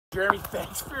Jeremy,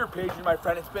 thanks for your patience, my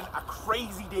friend. It's been a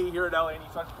crazy day here at LA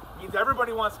Nissan. It means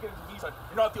everybody wants to get into Nissan.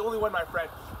 You're not the only one, my friend.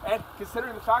 And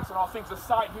considering the facts and all things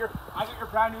aside here, I got your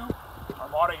brand new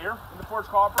Armada here in the forged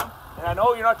copper. And I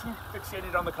know you're not too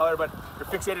fixated on the color, but you're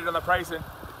fixated on the price. And,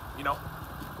 you know,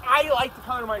 I like the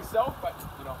color myself, but,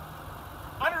 you know,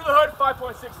 under the hood,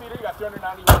 5.6 liter, you got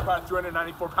 391 pounds,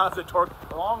 294 pounds of torque,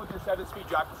 along with your 7-speed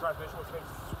jack transmission, which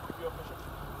makes it super fuel efficient.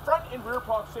 Front and rear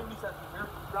proximity sensors here,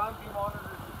 ground view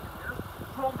monitors here,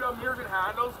 chromed out mirrors and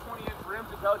handles, 20-inch rims,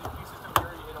 intelligent key system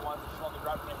here. You hit it once, it's on the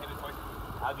ground, and hit it twice.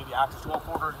 I'll give you access to all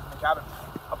 4 doors in the cabin.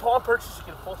 Upon purchase, you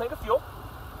get a full tank of fuel,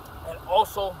 and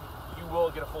also you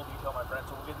will get a full detail, my friend.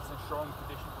 So we'll get this in showroom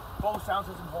condition. Both sound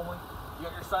system homely. You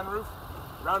got your sunroof,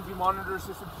 round view monitor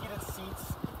system, heated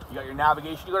seats. You got your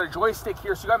navigation. You got a joystick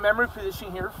here. So you got memory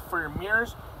positioning here for your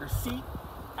mirrors, your seat,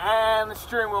 and the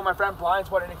steering wheel, my friend. Blind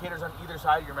spot indicators on either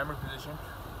side of your memory position.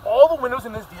 All the windows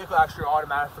in this vehicle actually are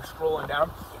automatic for scrolling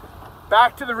down.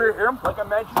 Back to the rear here, like I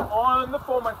mentioned on the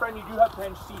phone, my friend, you do have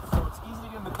bench seats, so it's easy to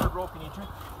get in the third row if you need to.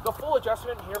 The full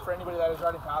adjustment here for anybody that is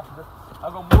riding passenger.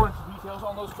 I'll go more into details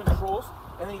on those controls.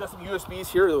 And then you got some USBs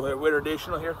here, with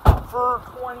additional here for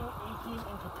 2018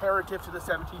 in comparative to the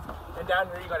 17th. And down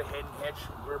here you got a hidden hitch,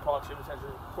 rear proximity sensor,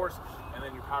 of course, and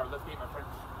then your power lift gate, my friend.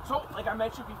 So, like I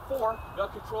mentioned before, you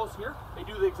got controls here. They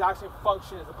do the exact same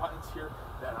function as the buttons here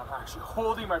that I'm actually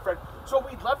holding, my friend. So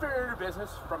we'd love to hear your business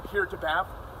from here to Banff.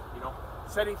 You know,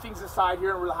 setting things aside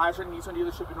here, and we're the highest rated Nissan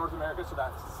dealership in North America, so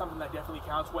that's something that definitely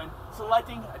counts when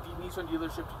selecting a Nissan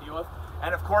dealership to deal with.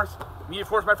 And of course,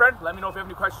 my friend, let me know if you have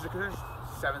any questions or concerns.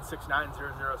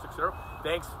 769-0060.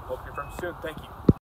 Thanks. Hope you're from soon. Thank you.